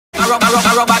There.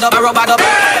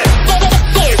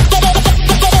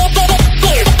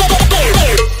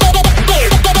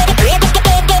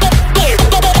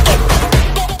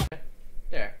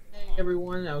 Hey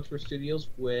everyone, Alex for Studios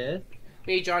with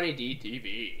Me, Johnny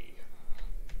DTV.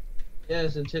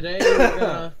 Yes, and today we're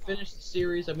gonna finish the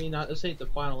series. I mean, this ain't the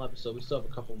final episode. We still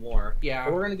have a couple more. Yeah.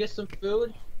 But we're gonna get some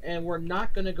food, and we're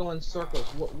not gonna go in circles.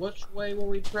 Which way were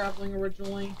we traveling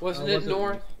originally? Wasn't it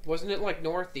north? Wasn't it like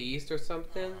northeast or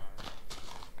something?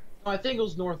 No, I think it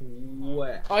was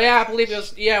northwest. Oh yeah, I believe it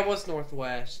was. Yeah, it was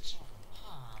northwest.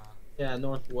 Yeah,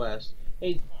 northwest.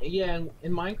 Hey, yeah,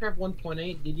 in Minecraft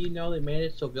 1.8, did you know they made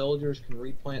it so villagers can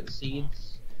replant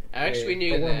seeds? I actually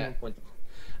knew that.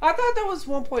 I thought that was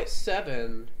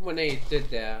 1.7 when they did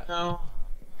that. No,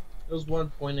 it was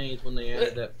 1.8 when they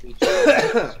added that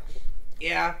feature.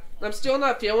 Yeah, I'm still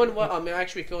not feeling well. I'm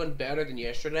actually feeling better than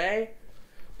yesterday.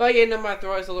 But you know, my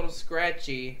throat is a little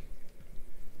scratchy.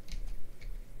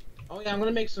 Oh yeah, I'm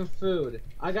gonna make some food.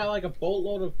 I got like a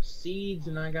boatload of seeds,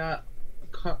 and I got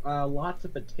lots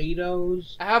of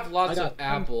potatoes. I have lots of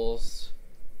apples.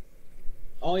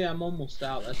 Oh yeah, I'm almost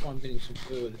out. That's why I'm getting some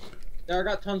food. There, I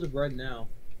got tons of bread now.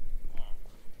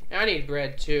 I need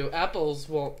bread too. Apples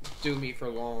won't do me for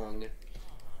long.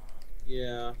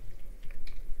 Yeah.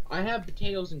 I have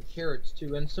potatoes and carrots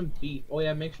too, and some beef. Oh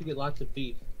yeah, make sure you get lots of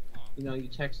beef. You know, you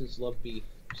Texans love beef,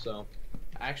 so.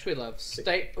 I actually love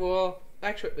steak. Well,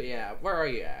 actually, yeah. Where are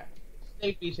you at?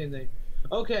 Steak, beef, same thing.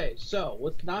 Okay, so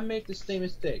let's not make the same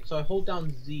mistake. So I hold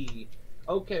down Z.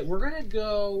 Okay, we're gonna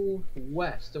go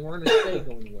west, and we're gonna stay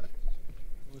going west.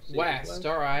 West,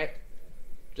 alright.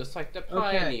 Just like the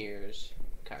pioneers,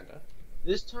 kinda.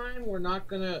 This time we're not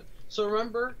gonna. So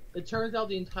remember, it turns out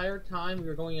the entire time we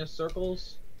were going in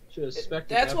circles. Should have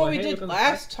expected That's that, what but we hey, did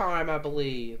last time, I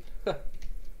believe.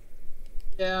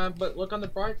 Yeah, but look on the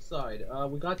bright side.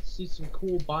 We got to see some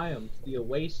cool biomes. The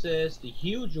oasis, the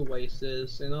huge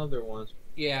oasis, and other ones.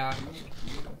 Yeah.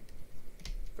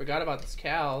 Forgot about these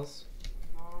cows.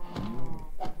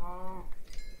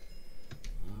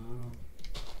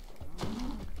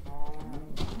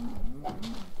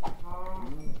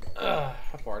 Ugh,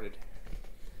 I farted.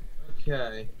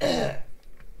 Okay.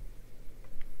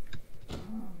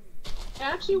 I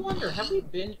actually wonder, have we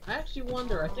been? I actually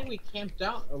wonder. I think we camped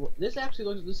out. This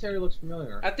area looks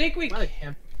familiar. I think we. Might have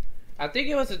camped. I think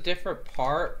it was a different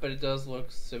part, but it does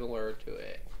look similar to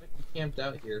it. I think we camped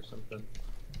out here or something.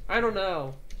 I don't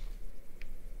know.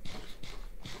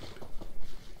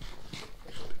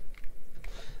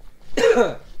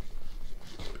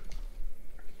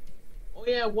 Oh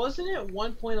yeah, wasn't it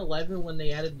 1.11 when they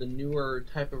added the newer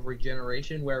type of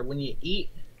regeneration, where when you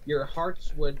eat, your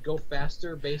hearts would go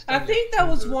faster based on. I think that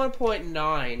was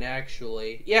 1.9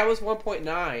 actually. Yeah, it was 1.9.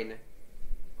 I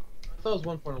thought it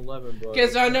was 1.11, but.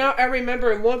 Because I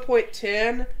remember in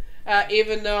 1.10,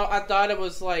 even though I thought it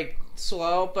was like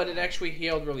slow, but it actually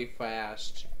healed really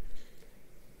fast.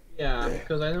 Yeah,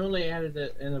 because I know they added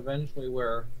it in eventually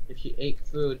where if you ate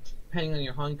food, depending on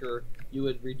your hunger, you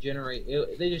would regenerate.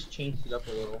 They just changed it up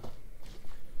a little.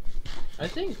 I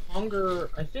think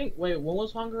hunger. Wait, what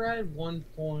was hunger added?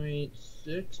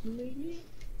 1.6 maybe?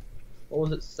 Or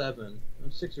was it 7?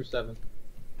 6 or 7.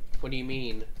 What do you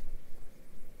mean?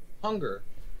 Hunger.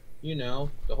 You know,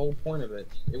 the whole point of it.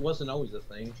 It wasn't always a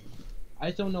thing.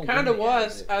 I don't know. Kind of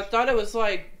was. I thought it was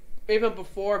like even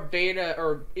before beta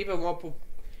or even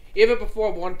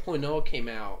before 1.0 came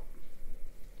out.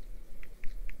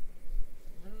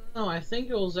 No, I think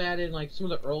it was added in like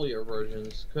some of the earlier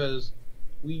versions, because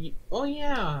oh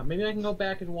yeah, maybe I can go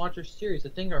back and watch our series. I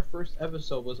think our first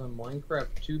episode was on Minecraft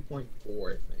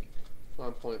 2.4, I think.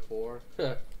 1.4.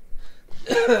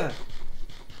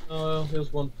 Oh, it was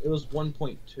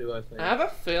 1.2, I think. I have a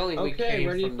feeling we came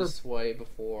from for this way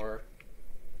before.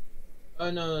 Oh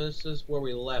no, this is where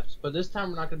we left, but this time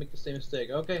we're not gonna make the same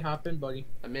mistake. Okay, hop in, buddy.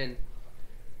 I'm in.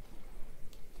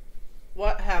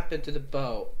 What happened to the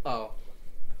boat? Oh.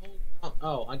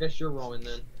 Oh, I guess you're rowing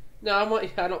then. No,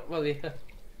 I don't really.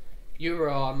 You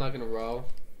row. I'm not gonna row.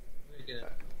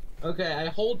 Okay, I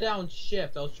hold down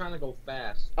shift. I was trying to go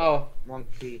fast. Oh. Wrong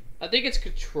key. I think it's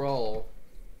control.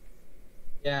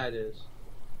 Yeah, it is.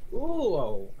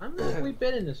 Ooh, I don't know if we've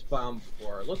been in this biome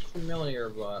before. It looks familiar,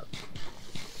 but.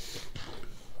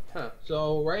 Huh.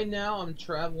 So right now I'm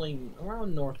traveling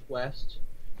around northwest.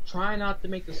 Try not to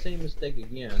make the same mistake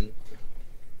again.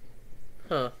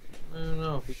 Huh. I don't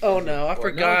know. Oh no, I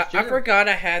forgot. I forgot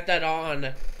I had that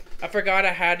on. I forgot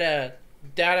I had a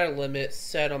data limit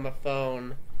set on the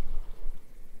phone.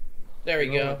 There we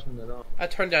go. I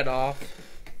turned that off.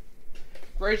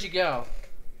 Where'd you go?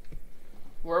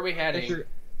 Where are we heading?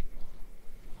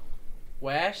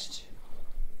 West?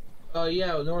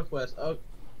 Yeah, northwest.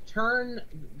 Turn,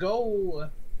 go.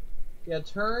 Yeah,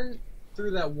 turn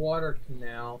through that water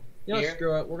canal. You know, Here?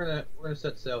 screw it. We're gonna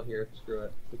set sail here. Screw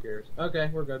it. Who cares?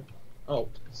 Okay, we're good. Oh,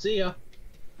 see ya.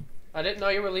 I didn't know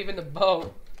you were leaving the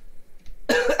boat.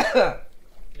 Yeah,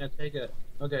 take it.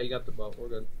 Okay, you got the boat. We're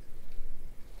good.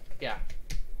 Yeah.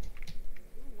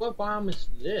 What biome is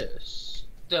this?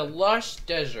 The lush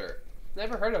desert.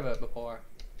 Never heard of it before.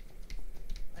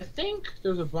 I think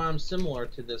there's a biome similar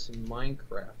to this in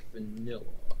Minecraft Vanilla.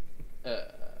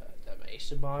 The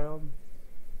mesa biome?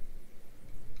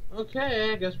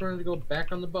 Okay, I guess we're gonna go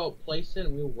back on the boat. Place it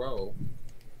and we'll row.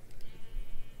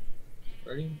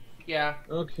 Ready? Yeah.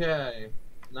 Okay.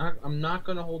 I'm not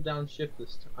gonna hold down shift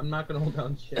this time. I'm not gonna hold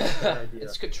down shift. Bad idea.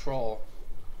 It's control.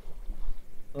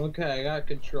 Okay, I got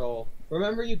control.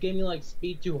 Remember you gave me like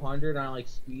speed 200 on like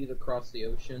speed across the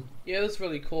ocean? Yeah, it was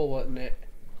really cool, wasn't it?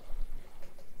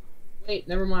 Wait,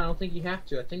 never mind. I don't think you have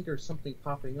to. I think there's something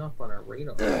popping up on our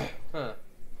radar. Huh.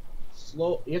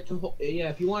 Slow. You have to. Yeah,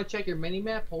 if you want to check your mini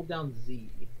map, hold down Z.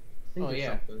 I think there's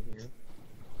something here.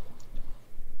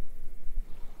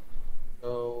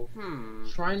 So,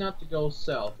 try not to go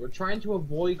south. We're trying to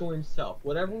avoid going south.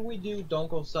 Whatever we do,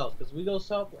 don't go south. Because if we go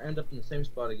south, we'll end up in the same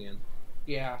spot again.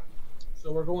 Yeah.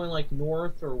 So we're going like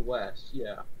north or west.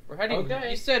 Yeah. We're heading. Okay.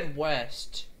 You said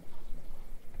west.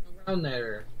 Around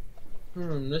there.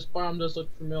 This biome does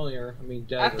look familiar. I mean,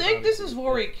 desert, I think this is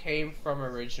where we came from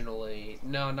originally.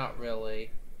 No, not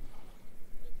really.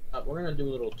 We're gonna do a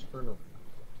little turnaround.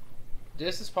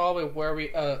 This is probably where we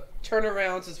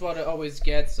turnarounds is what it always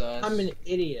gets us. I'm an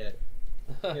idiot.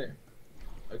 Here.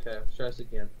 Okay, let's try this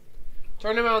again.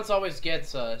 Turnarounds always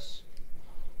gets us.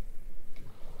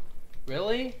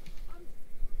 Really?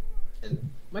 And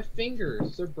my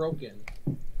fingers, they're broken.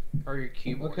 Or your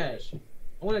keyboard. Okay.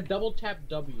 I want to double tap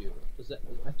W. Does that?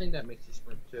 I think that makes you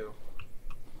sprint too.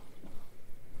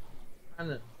 I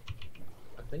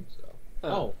think so. Huh.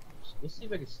 Oh, let's see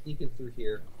if I can sneak in through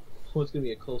here. Oh, it's gonna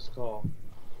be a close call.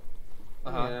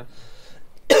 Yeah.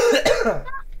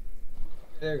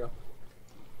 There you go.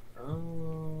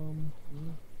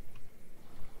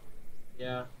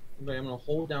 Yeah. Okay, I'm gonna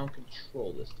hold down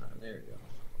control this time. There you go.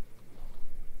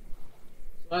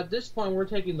 So at this point, we're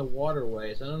taking the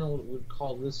waterways. I don't know what we'd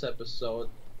call this episode.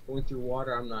 Going through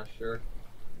water, I'm not sure.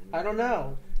 I don't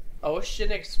know.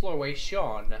 Ocean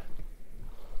exploration.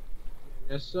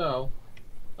 Guess so.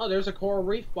 Oh, there's a coral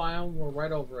reef biome. We're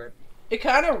right over it. It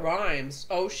kind of rhymes.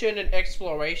 Ocean and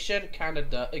exploration kind of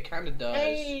does. It kind of does.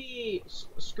 Hey,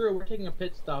 screw. We're taking a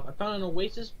pit stop. I found an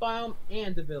oasis biome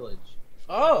and a village.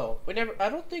 Oh, we never. I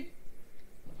don't think.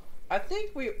 I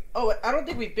think we. Oh, I don't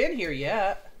think we've been here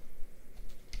yet.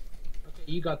 Okay,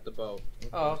 you got the boat. Okay.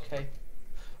 Oh, okay.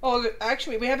 Oh,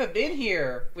 actually, we haven't been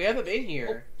here. We haven't been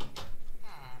here. Oh,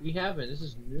 we haven't. This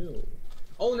is new.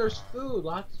 Oh, and there's food.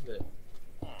 Lots of it.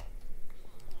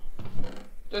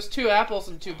 There's 2 apples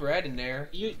and 2 bread in there.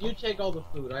 You take all the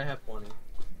food. I have plenty.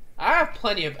 I have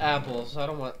plenty of apples. I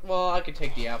don't want. Well, I could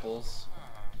take the apples.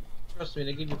 Trust me,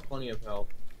 they give you plenty of health.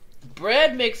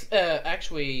 Bread makes.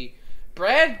 Actually,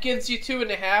 bread gives you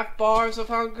 2.5 bars of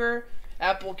hunger.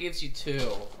 Apple gives you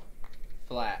 2.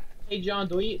 Flat. Hey John,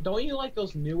 don't you like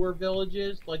those newer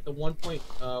villages, like the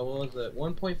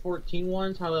 1.14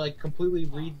 ones? How they like completely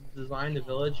redesigned the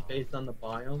village based on the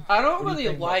biome. I don't really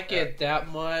like it that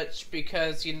much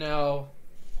because I don't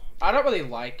really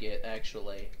like it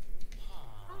actually.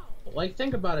 Like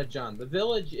think about it, John. The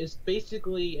village is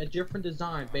basically a different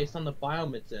design based on the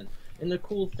biome it's in. And the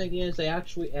cool thing is they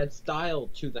actually add style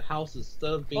to the houses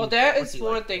instead of being. Well, that is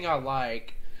one thing I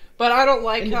like. But I don't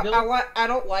like how I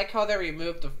don't like how they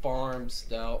removed the farms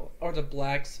though, or the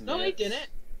blacksmith. No, they didn't.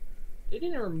 They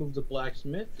didn't remove the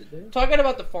blacksmith, did they? Talking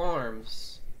about the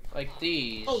farms, like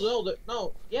these. Oh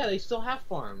no, yeah, they still have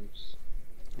farms.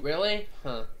 Really?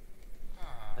 Huh.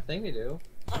 I think they do.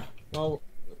 Well,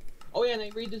 oh yeah, and they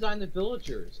redesigned the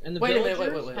villagers. And the wait a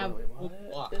villagers minute, wait.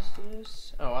 What is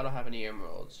this? Oh, I don't have any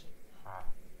emeralds.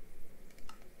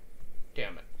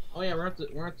 Damn it. Oh yeah, we're gonna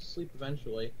have to sleep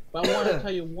eventually. But I want to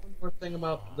tell you one more thing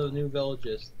about the new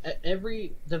villages.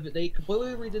 They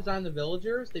completely redesigned the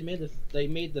villagers.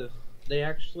 They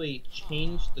actually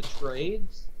changed the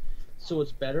trades, so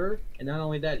it's better. And not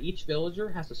only that, each villager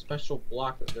has a special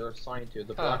block that they're assigned to.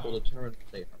 The block will determine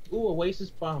what they are. Ooh, oasis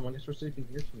bomb. I guess we're sleeping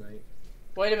here tonight.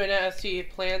 Wait a minute, I see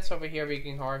plants over here we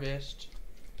can harvest.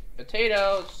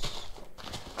 Potatoes.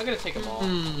 I'm gonna take them all.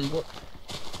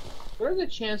 What are the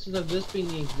chances of this being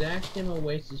the exact same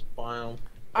oasis biome?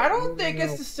 I don't think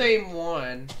it's the same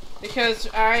one because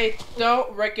I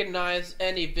don't recognize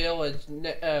any village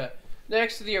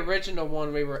next to the original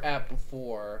one we were at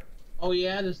before. Oh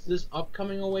yeah, this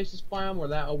upcoming Oasis biome or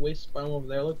that Oasis biome over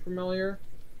there look familiar?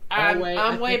 I'm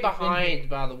way behind,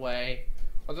 by the way.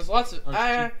 Well, there's lots of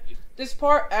this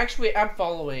part actually I'm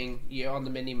following you on the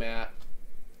mini map.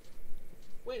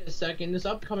 Wait a second, this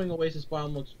upcoming Oasis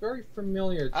biome looks very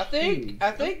familiar too.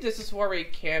 I think this is where we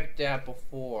camped at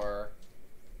before.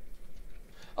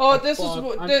 Oh, this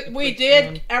is we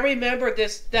did. I remember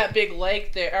that big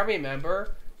lake there. I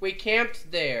remember we camped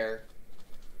there.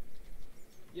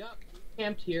 Yep, we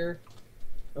camped here.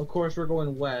 Of course, we're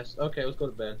going west. Okay, let's go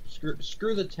to bed.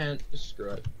 Screw the tent. Just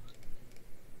screw it.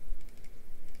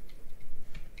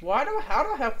 How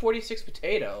do I have 46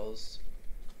 potatoes?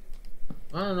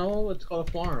 I don't know. It's called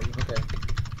a farm. Okay.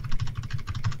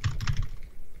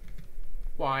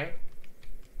 Why?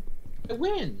 I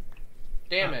win.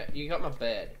 Damn it! You got my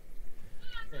bed.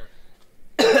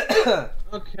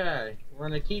 Okay, we're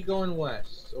gonna keep going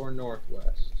west or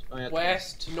northwest.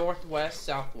 West, northwest,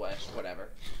 southwest, whatever.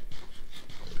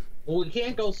 Well, we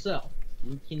can't go south.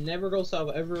 We can never go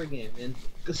south ever again. And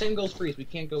the same goes for east. We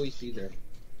can't go east either.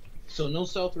 So no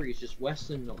south or east, just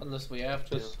west and north. Unless we have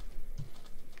to.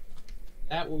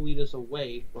 That will lead us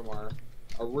away from our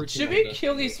original. Should we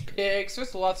kill these pigs?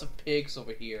 There's lots of pigs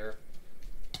over here.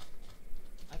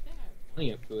 I think I have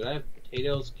plenty of food. I have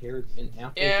potatoes, carrots, and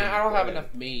apples. Yeah, I don't have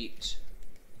enough meat.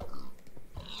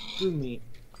 Food meat.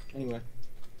 Anyway.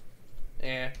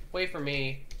 Yeah, wait for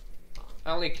me.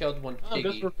 I only killed one piggy.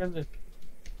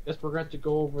 Guess we're going to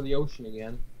go over the ocean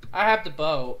again. I have the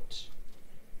boat.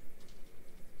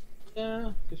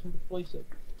 Yeah, guess we'll replace it.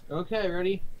 Okay,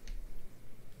 ready?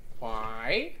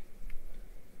 Why?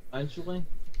 Eventually.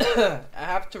 I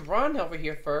have to run over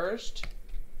here first.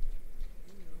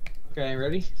 Okay,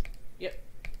 ready? Yep.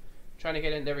 Trying to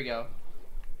get in. There we go.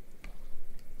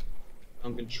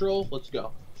 On control, let's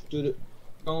go. Dude,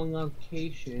 going on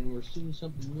vacation. We're seeing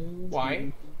something new.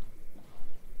 Why?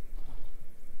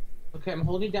 Okay, I'm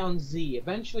holding down Z.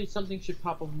 Eventually, something should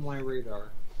pop up on my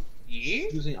radar. Yeah?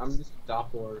 I'm using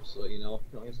Doppler, so you know,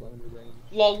 I guess let me range.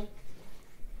 Lol.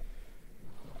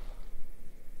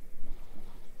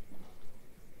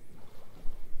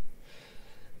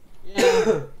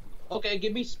 Yeah. Okay,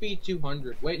 give me speed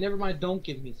 200. Wait, never mind. Don't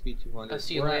give me speed 200. I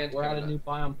see land. We're at a new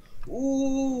biome.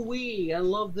 Ooh wee! I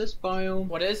love this biome.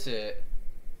 What is it?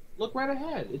 Look right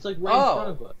ahead. It's like right in front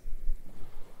of us.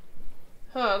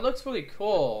 Huh? It looks really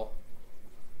cool.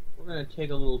 We're gonna take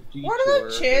a little detour. What are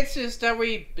the chances that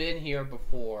we've been here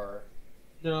before?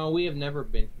 No, we have never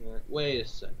been here. Wait a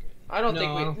second. I don't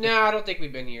think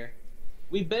we've been here.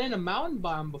 We've been in a mountain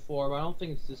biome before, but I don't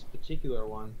think it's this particular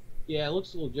one. Yeah, it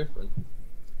looks a little different.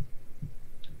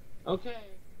 Okay,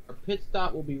 our pit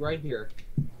stop will be right here,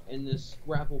 in this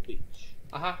gravel beach.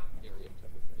 Area type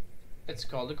of thing. It's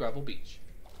called the gravel beach.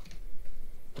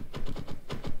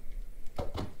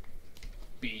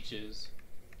 Beaches.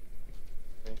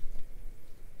 Okay.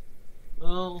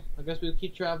 Well, I guess we'll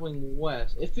keep traveling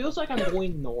west. It feels like I'm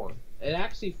going north. It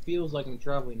actually feels like I'm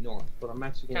traveling north, but I'm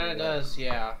actually going west. Kinda does,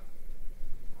 yeah.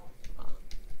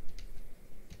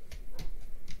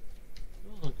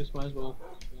 Oh, I guess might as well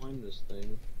climb this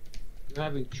thing. You're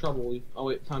having trouble. Oh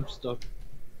wait, time's stuck.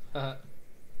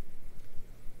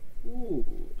 Ooh,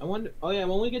 I wonder. Oh yeah,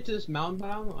 when we get to this mountain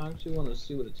biome, I actually want to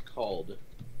see what it's called.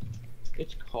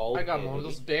 It's called. I got one of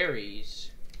those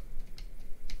berries.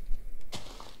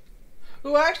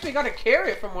 Ooh, I actually got a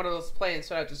carrot from one of those planes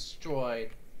that I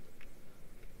destroyed.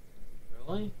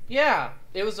 Really? Yeah,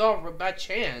 it was all by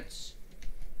chance.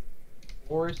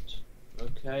 Forest.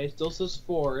 Okay, it still says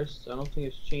forest. I don't think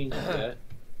it's changed yet.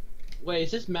 Wait,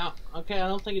 is this mount? Okay, I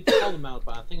don't think it's called a mountain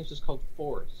biome. I think it's just called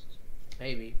forest.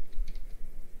 Maybe.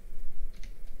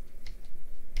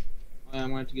 I'm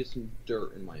going to have to get some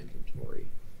dirt in my inventory.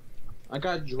 I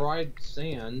got dried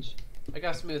sand. I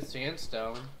got smooth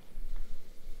sandstone.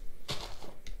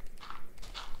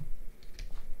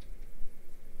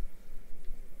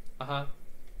 Uh-huh.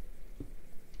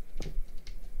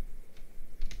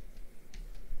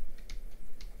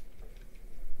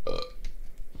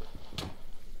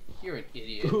 You're an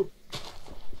idiot.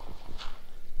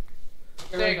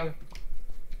 There you go.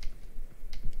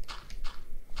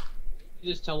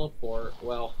 You just teleport.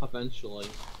 Well, eventually.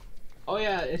 Oh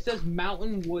yeah, it says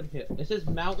mountain wood hill. It says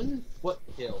mountain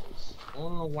foothills. I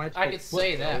don't know why it's called I could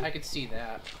say that. I could see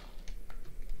that.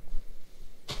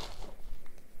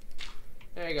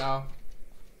 There you go.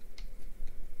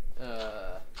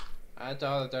 That's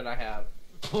all the dirt I have.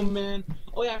 Oh man.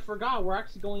 Oh yeah, I forgot. We're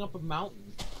actually going up a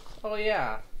mountain. Oh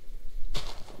yeah.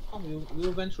 Oh, we'll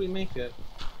eventually make it.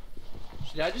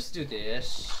 Should I just do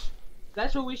this?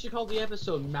 That's what we should call the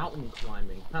episode, mountain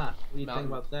climbing. Huh? What do you think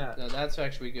about that? No, that's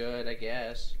actually good, I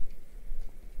guess.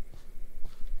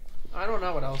 I don't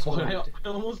know what else. I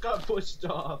almost got pushed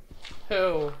off.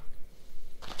 Who?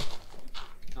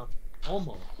 No,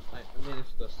 almost. I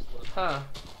managed to slip. Huh.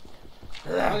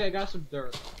 Okay, I got some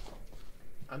dirt.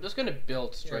 I'm just gonna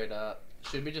build straight up.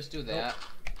 Should we just do that?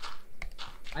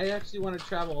 I actually want to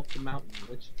travel up the mountain,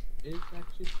 which is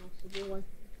actually possible.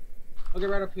 Okay,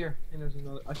 right up here. And there's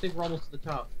another. I think we're almost to the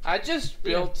top. I just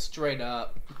built straight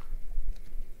up.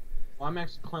 Well, I'm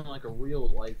actually climbing like a real,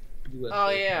 like, US. Oh,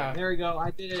 yeah. There we go.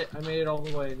 I did it. I made it all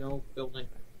the way. No building.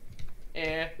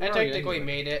 I technically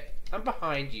made it. I'm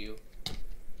behind you.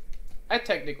 I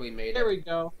technically made it. There we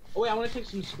go. Oh, wait, I want to take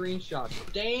some screenshots.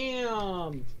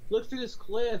 Damn! Look through this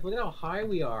cliff. Look at how high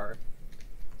we are.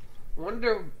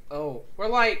 Wonder. Oh, we're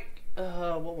like.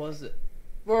 What was it?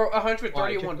 We're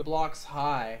 131 blocks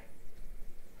high.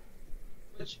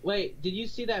 Wait, did you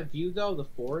see that view though? The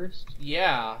forest?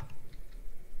 Yeah.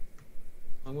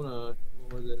 I'm gonna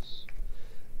lower this.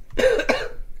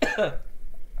 There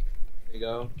you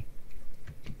go.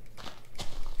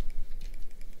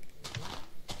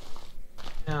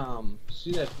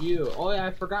 See that view? Oh yeah,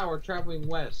 I forgot we're traveling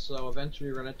west, so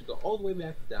eventually we're gonna have to go all the way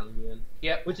back down again.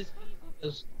 Yep. Which is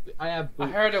because I have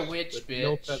boots I heard a witch bitch.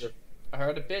 No feather. I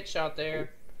heard a bitch out there.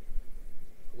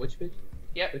 Which bitch?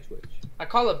 Yep. Which witch? I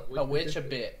call a witch a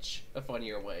bitch. A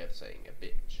funnier way of saying a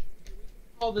bitch.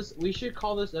 We should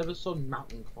call this episode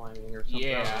mountain climbing or something.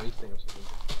 Yeah.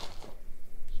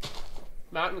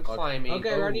 Mountain climbing.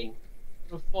 Okay, ready?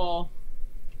 Gonna fall.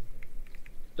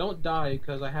 Don't die,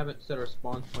 because I haven't set our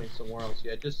spawn point somewhere else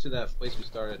yet. Just to that place we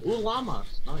started. Ooh,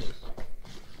 llamas! Nice.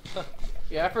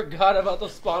 Yeah, I forgot about the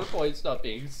spawn point stuff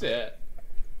being set.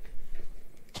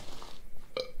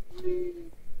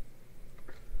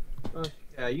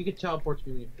 Yeah, you can teleport to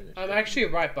me when you finish. I'm actually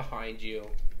right behind you.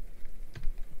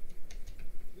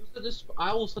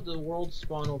 I will set the world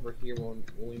spawn over here when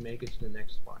we make it to the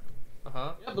next spawn.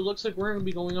 Uh-huh. Yeah, but looks like we're gonna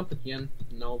be going up again.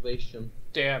 In elevation.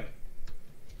 Damn.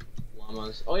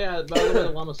 Llamas. Oh yeah, by the way, the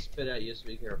llamas spit at you, so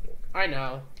be careful. I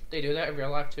know. They do that in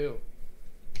real life too.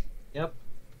 Yep.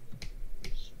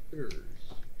 Spitters.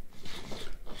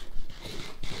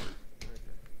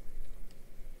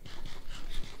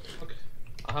 Okay.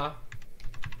 Uh-huh.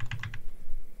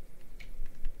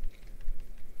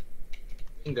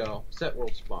 Bingo. Set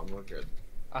world spawn, we're good.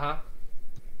 Uh-huh.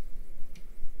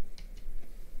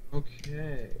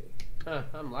 Okay. Huh,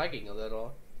 I'm lagging a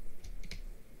little.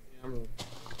 Yeah,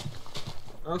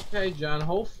 okay, John,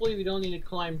 hopefully we don't need to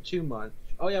climb too much.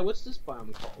 Oh yeah, what's this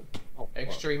biome called? Oh,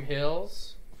 Extreme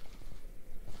Hills?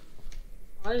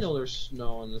 I didn't know there's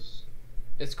snow on this.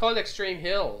 It's called Extreme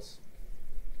Hills.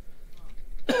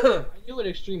 I knew what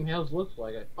Extreme Hills looks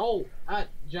like. Oh,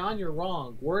 John, you're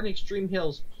wrong. We're in Extreme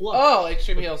Hills Plus. Oh,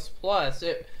 Extreme Hills Plus.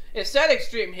 It said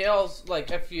Extreme Hills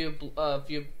like a few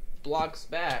blocks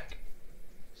back.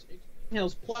 Extreme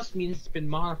Hills Plus means it's been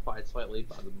modified slightly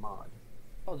by the mod.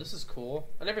 Oh, this is cool.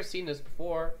 I've never seen this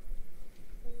before.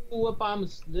 Ooh, what biome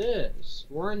is this?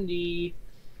 We're in the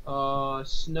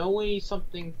snowy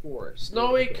something forest.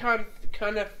 Snowy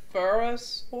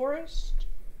coniferous forest?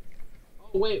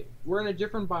 Oh wait, we're in a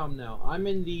different biome now. I'm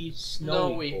in the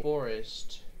snowy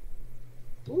forest.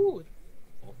 Ooh,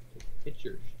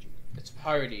 pictures. It's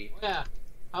party. Yeah.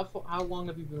 How long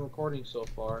have you been recording so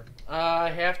far? I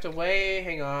have to wait.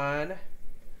 Hang on.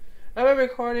 I've been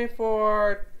recording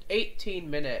for 18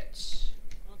 minutes.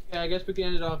 Okay, I guess we can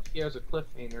end it off here as a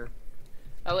cliffhanger.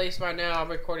 At least by now I'm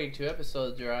recording 2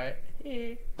 episodes, right?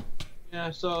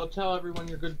 Yeah, so tell everyone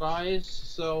your goodbyes.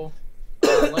 So,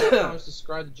 like, comment,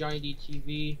 subscribe to Johnny D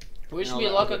TV. Wish me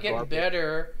luck on getting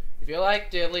better. If you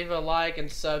liked it, leave a like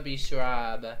and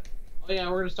subscribe. Oh yeah,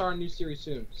 we're gonna start a new series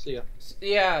soon. See ya.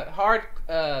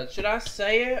 Yeah, should I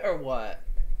say it or what?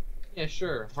 Yeah,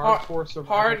 sure. Hardcore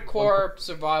survival. Hardcore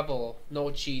survival. No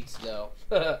cheats though.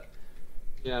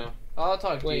 Yeah. I'll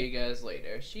talk to you guys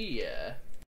later. See ya.